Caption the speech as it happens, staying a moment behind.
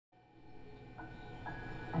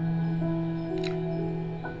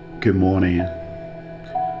Good morning.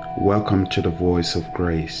 Welcome to the Voice of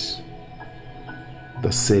Grace,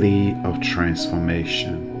 the city of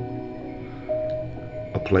transformation,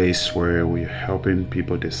 a place where we're helping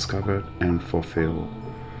people discover and fulfill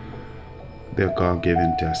their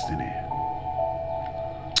God-given destiny.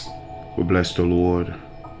 We bless the Lord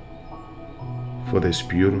for this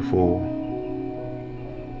beautiful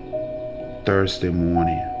Thursday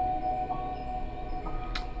morning.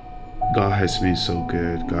 God has been so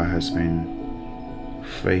good. God has been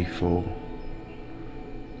faithful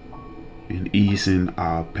in easing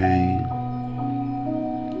our pain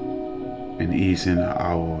and easing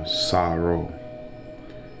our sorrow,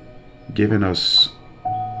 giving us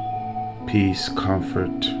peace,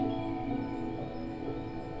 comfort,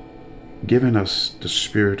 giving us the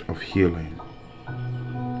spirit of healing.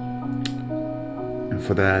 And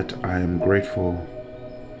for that, I am grateful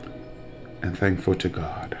and thankful to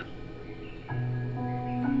God.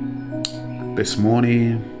 This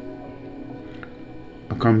morning,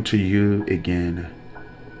 I come to you again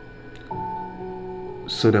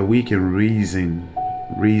so that we can reason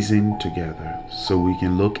together, so we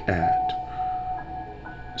can look at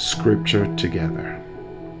Scripture together.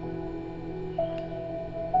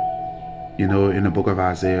 You know, in the book of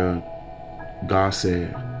Isaiah, God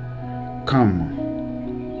said,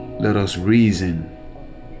 "Come, let us reason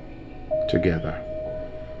together."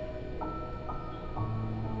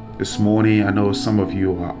 This morning, I know some of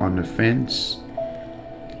you are on the fence.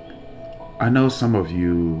 I know some of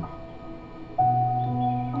you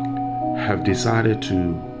have decided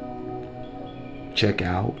to check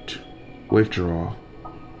out, withdraw.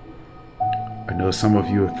 I know some of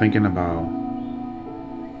you are thinking about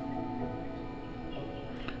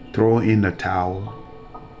throwing in the towel.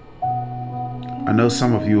 I know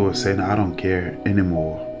some of you are saying, "I don't care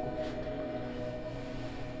anymore."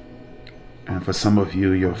 And for some of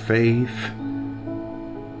you, your faith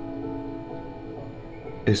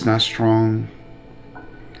is not strong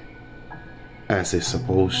as it's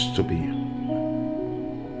supposed to be.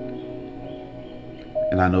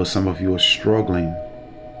 And I know some of you are struggling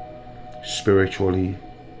spiritually,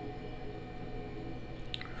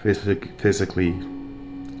 physically,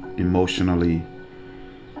 emotionally,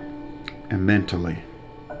 and mentally.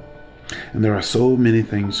 And there are so many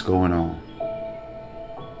things going on.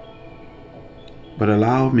 But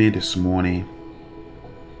allow me this morning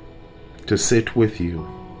to sit with you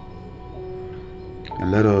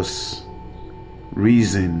and let us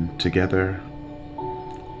reason together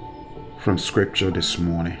from Scripture this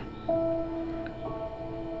morning.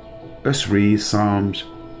 Let's read Psalms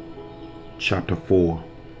chapter 4.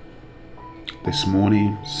 This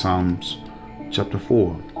morning, Psalms chapter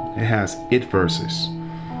 4. It has 8 verses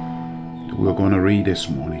we're going to read this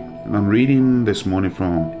morning. And I'm reading this morning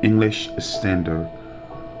from English Standard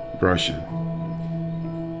Version.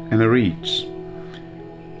 And it reads,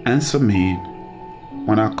 "Answer me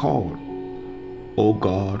when I call, O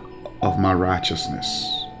God of my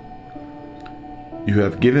righteousness. You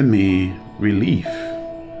have given me relief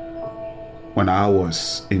when I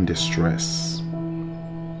was in distress.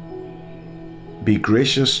 Be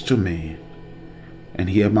gracious to me and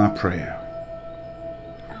hear my prayer.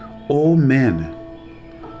 O men,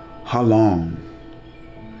 how long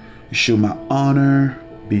should my honor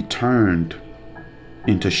be turned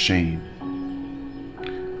into shame?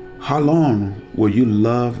 How long will you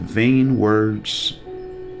love vain words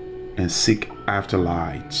and seek after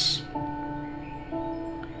lies?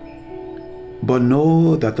 But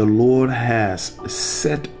know that the Lord has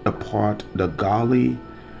set apart the godly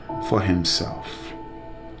for himself.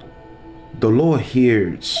 The Lord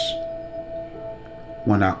hears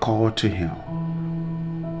when I call to him.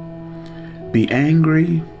 Be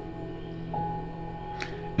angry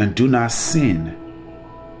and do not sin.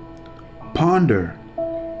 Ponder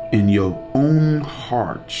in your own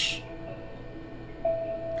hearts,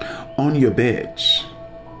 on your beds,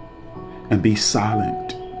 and be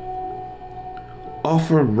silent.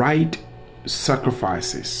 Offer right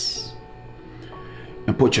sacrifices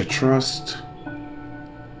and put your trust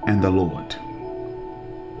in the Lord.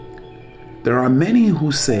 There are many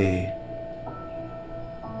who say,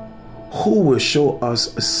 who will show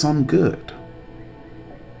us some good?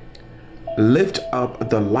 Lift up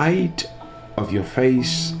the light of your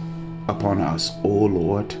face upon us, O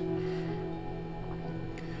Lord.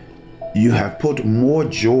 You have put more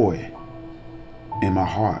joy in my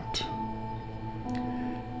heart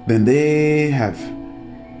than they have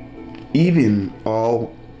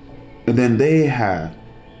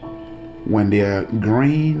when their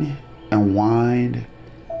grain and wine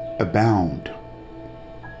abound.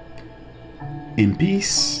 In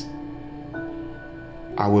peace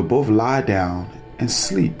I will both lie down and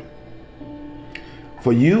sleep.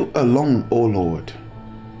 For you alone, O Lord,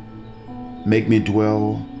 make me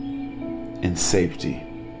dwell in safety.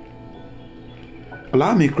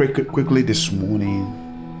 Allow me quickly this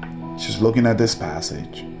morning, just looking at this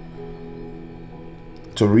passage,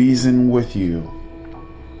 to reason with you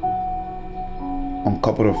on a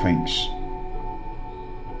couple of things.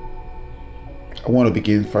 I want to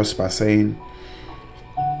begin first by saying,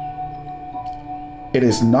 it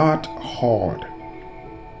is not hard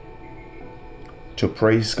to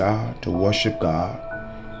praise God, to worship God,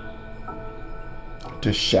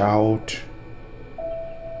 to shout,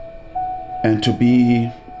 and to be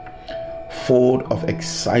full of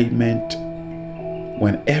excitement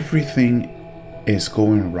when everything is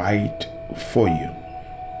going right for you.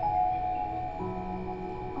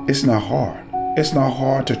 It's not hard. It's not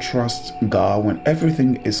hard to trust God when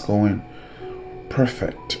everything is going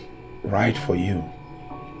perfect, right for you,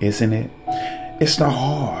 isn't it? It's not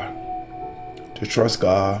hard to trust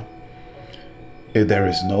God if there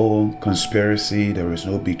is no conspiracy, there is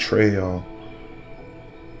no betrayal,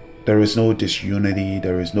 there is no disunity,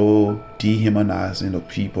 there is no dehumanizing of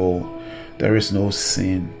people, there is no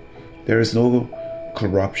sin, there is no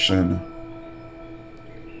corruption,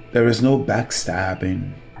 there is no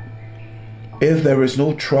backstabbing. If there is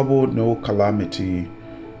no trouble, no calamity,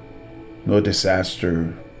 no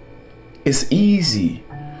disaster, it's easy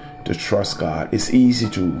to trust God. It's easy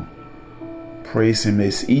to praise Him.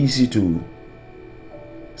 It's easy to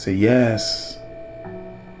say, yes,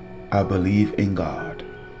 I believe in God.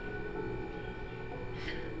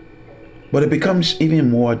 But it becomes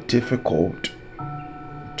even more difficult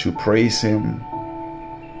to praise Him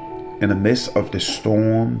in the midst of the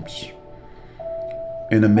storms,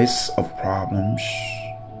 in the midst of problems,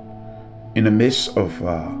 in the midst of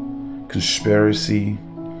conspiracy,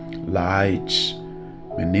 lies,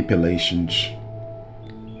 manipulations,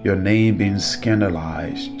 your name being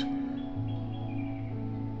scandalized.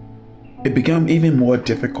 It becomes even more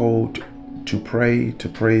difficult to pray, to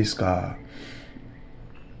praise God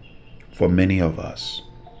for many of us.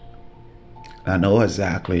 I know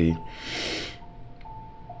exactly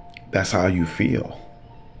that's how you feel.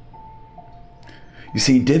 You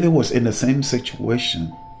see, David was in the same situation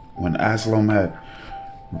when Absalom had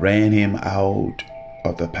ran him out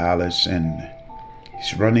of the palace and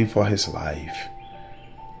he's running for his life.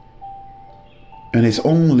 And his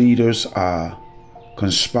own leaders are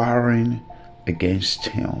conspiring against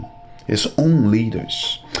him. His own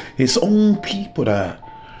leaders, his own people that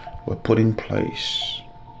were put in place,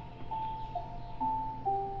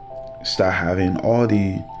 start having all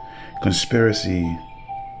the conspiracy,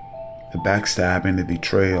 the backstabbing, the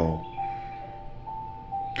betrayal.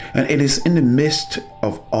 And it is in the midst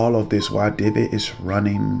of all of this while David is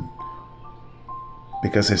running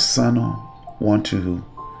because his son wants to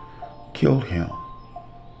kill him.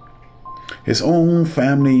 His own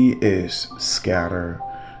family is scattered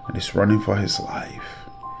and is running for his life.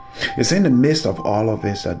 It's in the midst of all of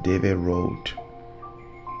this that David wrote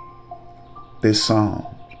this psalm.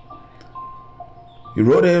 He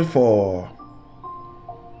wrote it for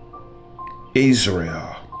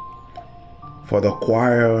Israel, for the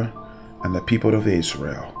choir and the people of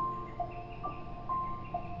Israel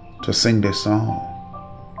to sing this song.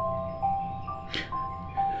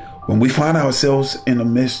 When we find ourselves in the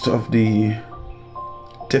midst of the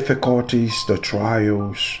difficulties, the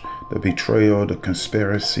trials, the betrayal, the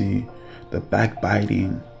conspiracy, the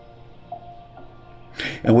backbiting,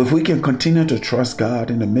 and if we can continue to trust God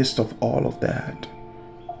in the midst of all of that,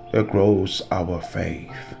 there grows our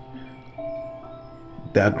faith.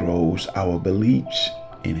 That grows our beliefs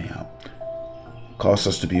in Him. Causes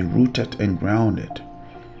us to be rooted and grounded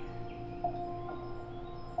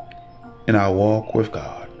in our walk with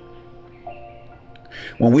God.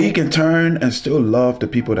 When we can turn and still love the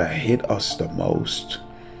people that hate us the most,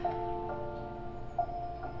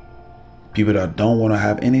 people that don't want to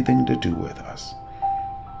have anything to do with us,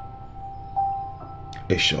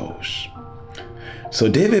 it shows. So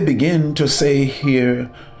David began to say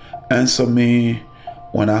here, answer me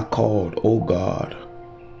when I called, O God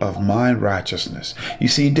of my righteousness. You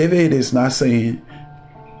see, David is not saying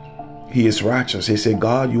he is righteous. He said,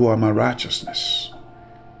 God, you are my righteousness.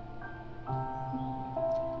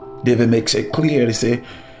 David makes it clear. He said,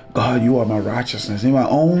 God, you are my righteousness. In my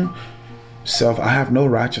own self, I have no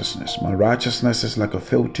righteousness. My righteousness is like a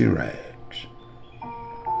filthy rag.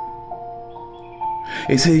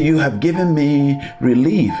 He said, you have given me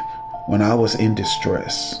relief when I was in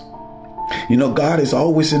distress. You know, God is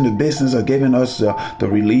always in the business of giving us the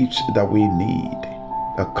relief that we need,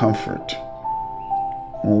 the comfort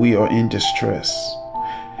when we are in distress.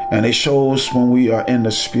 And it shows when we are in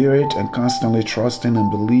the spirit and constantly trusting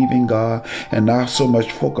and believing God and not so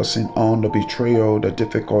much focusing on the betrayal, the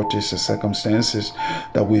difficulties, the circumstances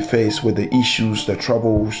that we face with the issues, the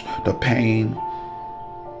troubles, the pain.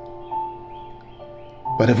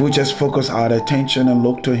 But if we just focus our attention and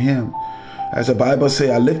look to Him, as the Bible says,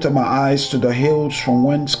 I lift up my eyes to the hills, from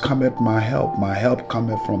whence cometh my help. My help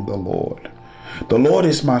cometh from the Lord. The Lord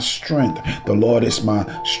is my strength. The Lord is my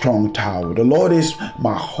strong tower. The Lord is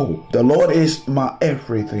my hope. The Lord is my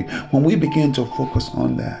everything. When we begin to focus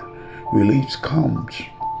on that, relief comes.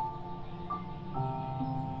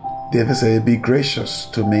 David said, be gracious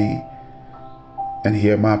to me and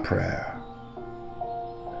hear my prayer.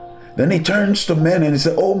 Then he turns to men and he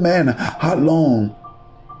said, oh man, how long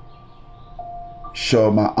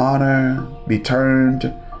shall my honor be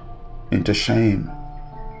turned into shame?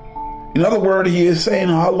 In other words, he is saying,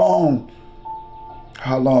 how long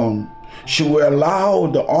should we allow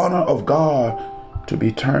the honor of God to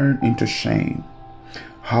be turned into shame?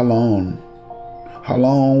 How long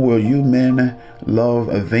will you men love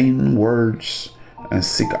vain words and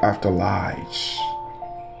seek after lies?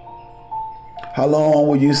 How long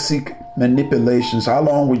will you seek manipulations? How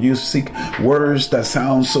long will you seek words that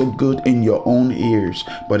sound so good in your own ears,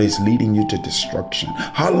 but it's leading you to destruction?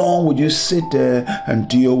 How long will you sit there and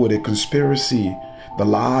deal with a conspiracy, the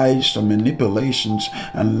lies, the manipulations,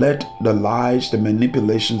 and let the lies, the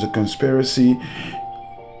manipulations, the conspiracy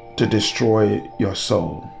to destroy your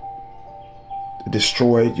soul, to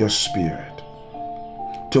destroy your spirit,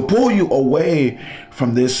 to pull you away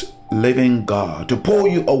from this living God, to pull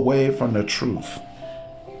you away from the truth?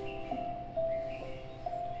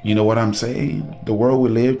 You know what I'm saying? The world we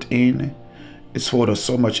lived in is full of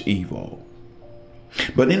so much evil.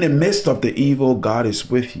 But in the midst of the evil, God is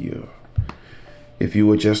with you. If you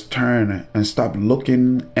would just turn and stop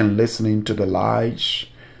looking and listening to the lies,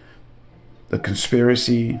 the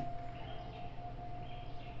conspiracy,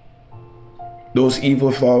 those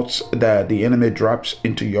evil thoughts that the enemy drops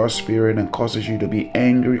into your spirit and causes you to be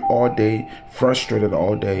angry all day, frustrated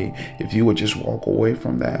all day, if you would just walk away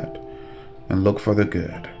from that and look for the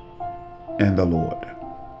good in the Lord.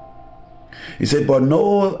 He said, but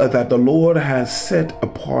know that the Lord has set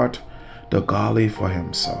apart the godly for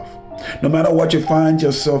Himself. No matter what you find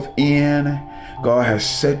yourself in, God has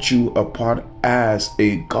set you apart as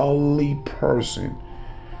a godly person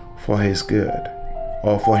for His good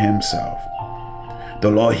or for Himself. The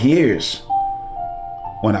Lord hears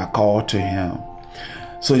when I call to Him.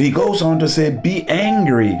 So He goes on to say, be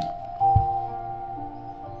angry,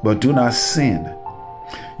 but do not sin.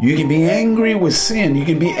 You can be angry with sin. You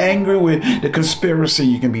can be angry with the conspiracy.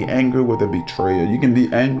 You can be angry with the betrayal. You can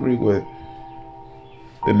be angry with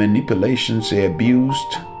the manipulations, the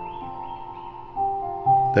abused,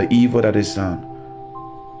 the evil that is done.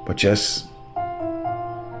 But just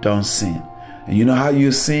don't sin. And you know how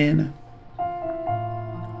you sin?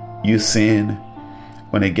 You sin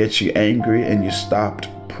when it gets you angry and you stopped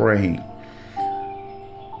praying.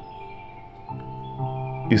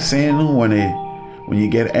 You sin when you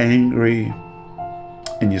get angry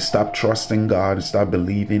and you stop trusting God and stop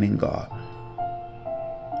believing in God.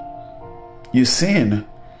 You sin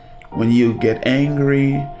when you get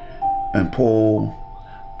angry and pull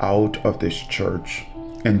out of this church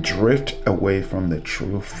and drift away from the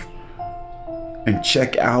truth and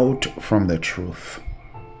check out from the truth.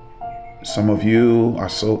 Some of you are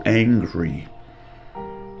so angry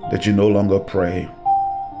that you no longer pray,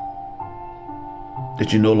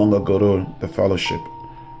 that you no longer go to the fellowship.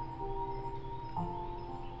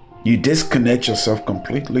 You disconnect yourself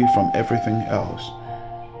completely from everything else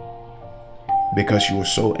because you were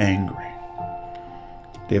so angry.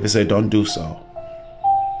 David said, don't do so.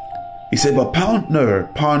 He said, but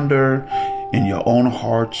ponder in your own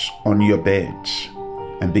hearts on your beds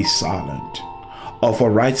and be silent.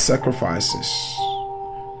 Offer right sacrifices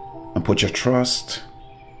and put your trust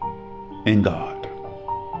in God.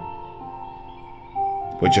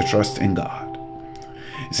 Put your trust in God.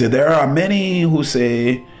 He said, there are many who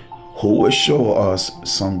say, who will show us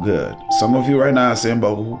some good? Some of you right now are saying,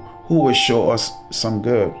 but who will show us some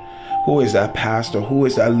good? Who is that pastor? Who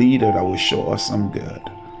is that leader that will show us some good?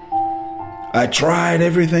 I tried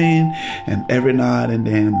everything, and every now and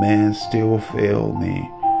then man still failed me.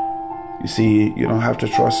 You see, you don't have to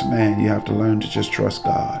trust man. You have to learn to just trust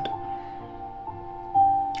God.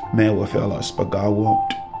 Man will fail us, but God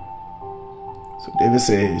won't. So David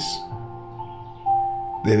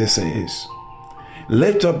says,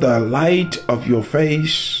 lift up the light of your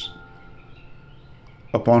face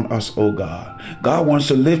upon us, O God. God wants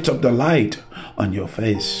to lift up the light on your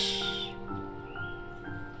face.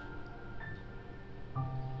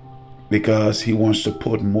 because he wants to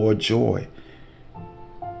put more joy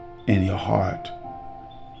in your heart.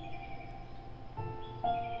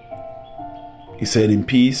 He said, in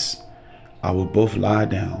peace, I will both lie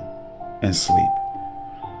down and sleep.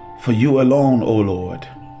 For you alone, O Lord,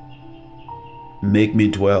 make me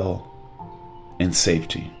dwell in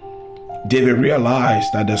safety. David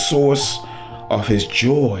realized that the source of his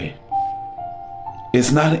joy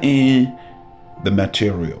is not in the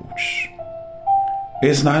materials.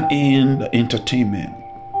 It's not in the entertainment.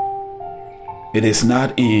 It is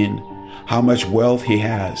not in how much wealth he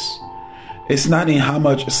has. It's not in how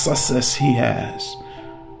much success he has.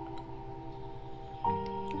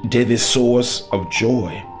 David's source of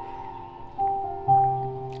joy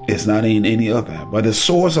is not in any other, but the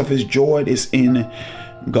source of his joy is in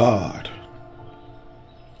God.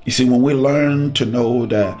 You see, when we learn to know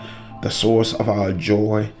that the source of our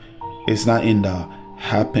joy is not in the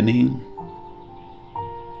happening,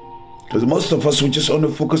 because most of us, we just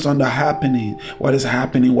only focus on the happening. What is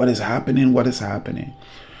happening? What is happening? What is happening?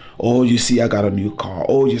 Oh, you see, I got a new car.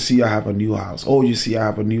 Oh, you see, I have a new house. Oh, you see, I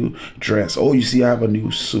have a new dress. Oh, you see, I have a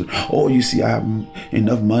new suit. Oh, you see, I have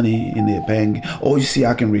enough money in the bank. Oh, you see,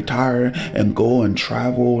 I can retire and go and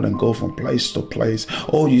travel and go from place to place.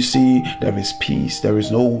 Oh, you see, there is peace.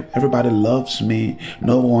 Everybody loves me.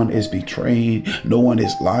 No one is betraying. No one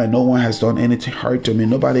is lying. No one has done anything hurt to me.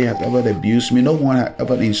 Nobody has ever abused me. No one has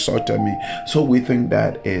ever insulted me. So we think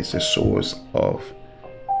that is the source of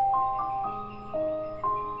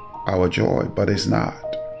our joy, but it's not.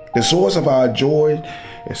 The source of our joy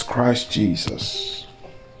is Christ Jesus.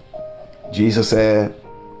 Jesus said,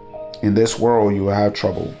 in this world you will have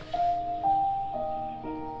trouble.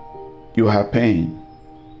 You will have pain.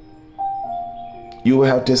 You will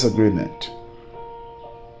have disagreement.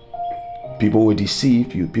 People will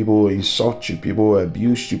deceive you. People will insult you. People will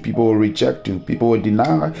abuse you. People will reject you. People will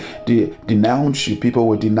denounce you. People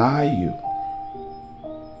will deny you.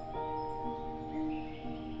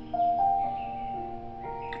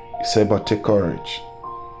 He said, but take courage,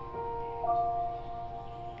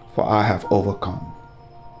 for I have overcome.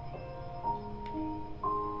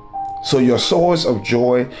 So your source of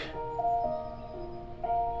joy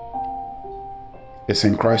is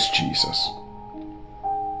in Christ Jesus.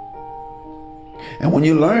 And when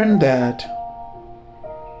you learn that,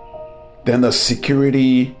 then the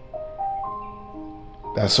security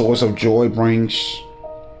that source of joy brings,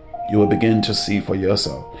 you will begin to see for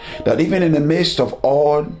yourself that even in the midst of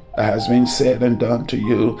all that has been said and done to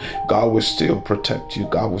you, God will still protect you.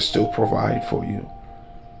 God will still provide for you.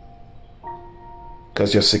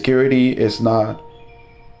 Because your security is not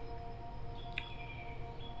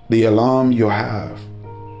the alarm you have.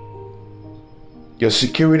 Your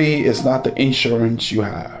security is not the insurance you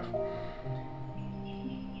have.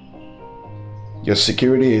 Your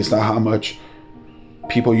security is not how much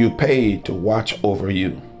people you pay to watch over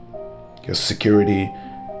you. Your security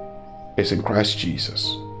is in Christ Jesus.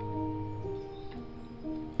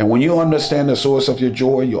 And when you understand the source of your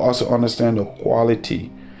joy, you also understand the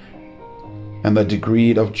quality and the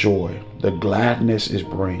degree of joy, the gladness it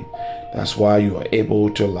brings. That's why you are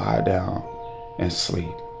able to lie down and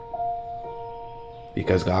sleep.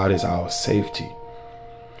 Because God is our safety.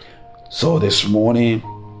 So this morning,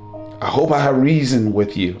 I hope I have reasoned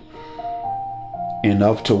with you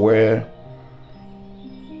enough to where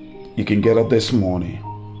you can get up this morning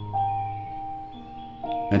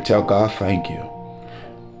and tell God thank you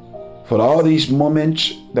for all these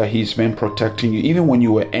moments that He's been protecting you, even when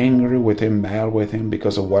you were angry with Him, mad with Him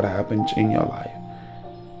because of what happened in your life.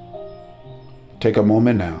 Take a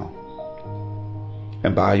moment now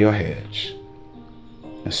and bow your heads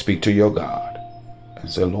and speak to your God and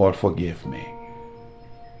say, Lord, forgive me.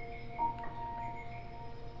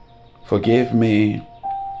 Forgive me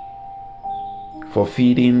for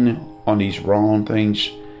feeding on these wrong things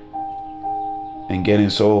and getting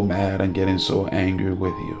so mad and getting so angry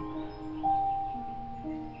with you.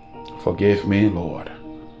 Forgive me, Lord,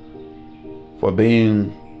 for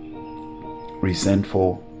being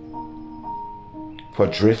resentful, for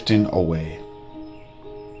drifting away,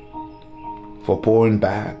 for pulling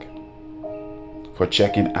back, for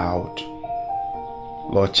checking out.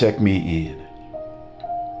 Lord, check me in.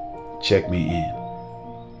 Check me in.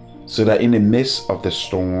 So that in the midst of the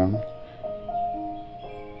storm,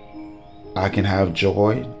 I can have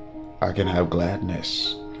joy. I can have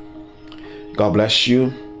gladness. God bless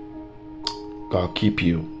you. God keep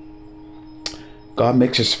you. God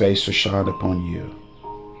makes His face to shine upon you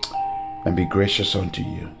and be gracious unto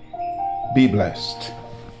you. Be blessed.